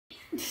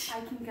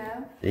I can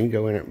go. You can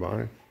go in it,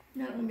 Bonnie.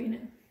 No, I'm in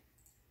it.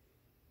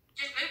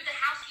 Just move the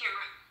house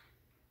camera.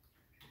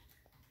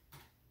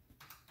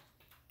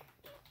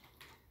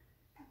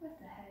 What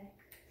the heck?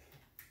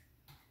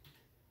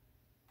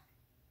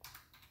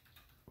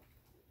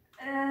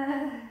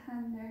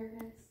 I'm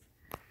nervous.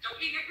 Don't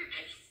be nervous.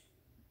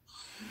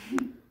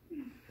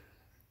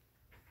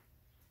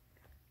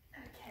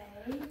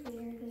 Okay,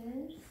 there it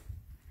is.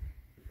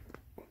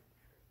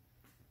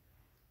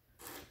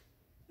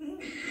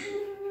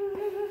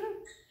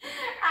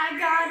 I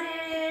got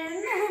in.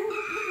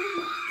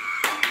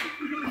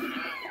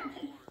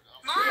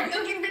 Mom,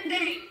 look at the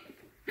thing.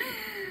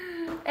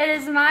 It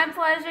is my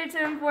pleasure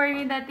to inform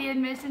you that the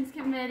Admissions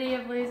Committee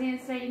of Louisiana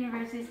State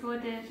University School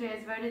of Dentistry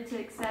has voted to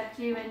accept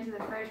you into the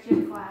first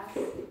year class.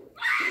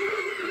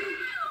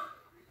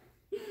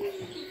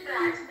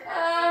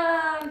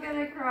 Oh, I'm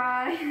gonna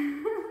cry.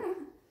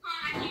 Mom,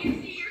 I can't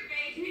see your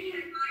face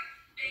because my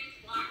face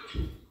blocked.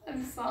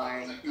 I'm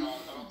sorry. I don't think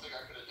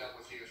I could have dealt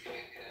with you if you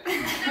didn't get I'm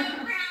in.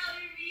 so proud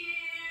of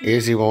you.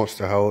 Izzy wants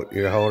to hold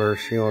you to hold her.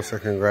 She wants to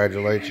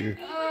congratulate you.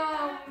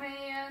 Oh,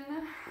 man.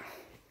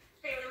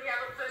 Haley, we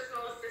have a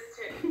personal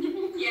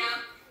assistant. Yeah.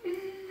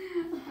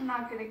 I'm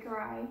not gonna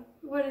cry.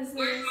 What is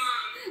Where's this?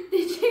 Mom?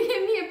 Did you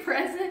give me a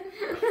present?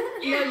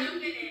 Yeah,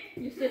 open it.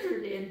 Your sister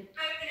did.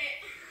 Open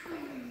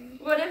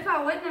it. What if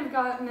I wouldn't have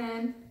gotten in? Then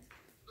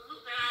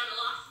I'd have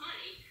lost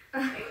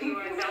money. Haley, you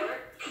want to tell her?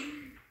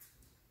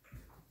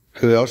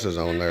 Who else is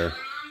on there?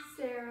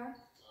 Sarah.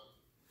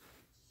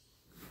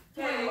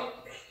 Hey.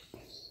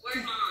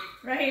 Where's Mom?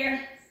 Right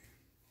here.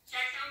 Should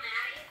I tell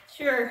Maddie?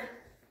 Sure.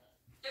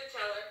 Just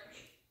tell her.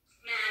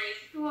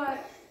 Maddie, What?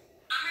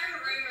 I heard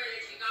a rumor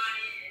that you got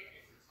in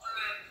from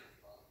a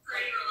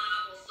pretty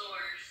reliable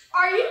source.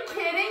 Are you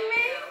kidding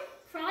me?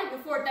 Probably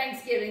before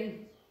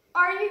Thanksgiving.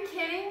 Are you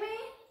kidding me?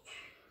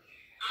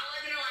 I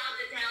wasn't allowed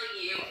to tell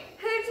you.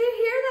 Who'd you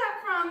hear that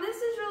from? This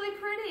is really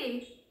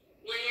pretty.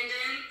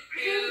 Landon,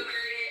 who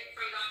heard it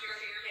from Dr.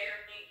 Fairhair.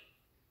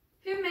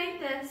 Who made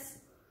this?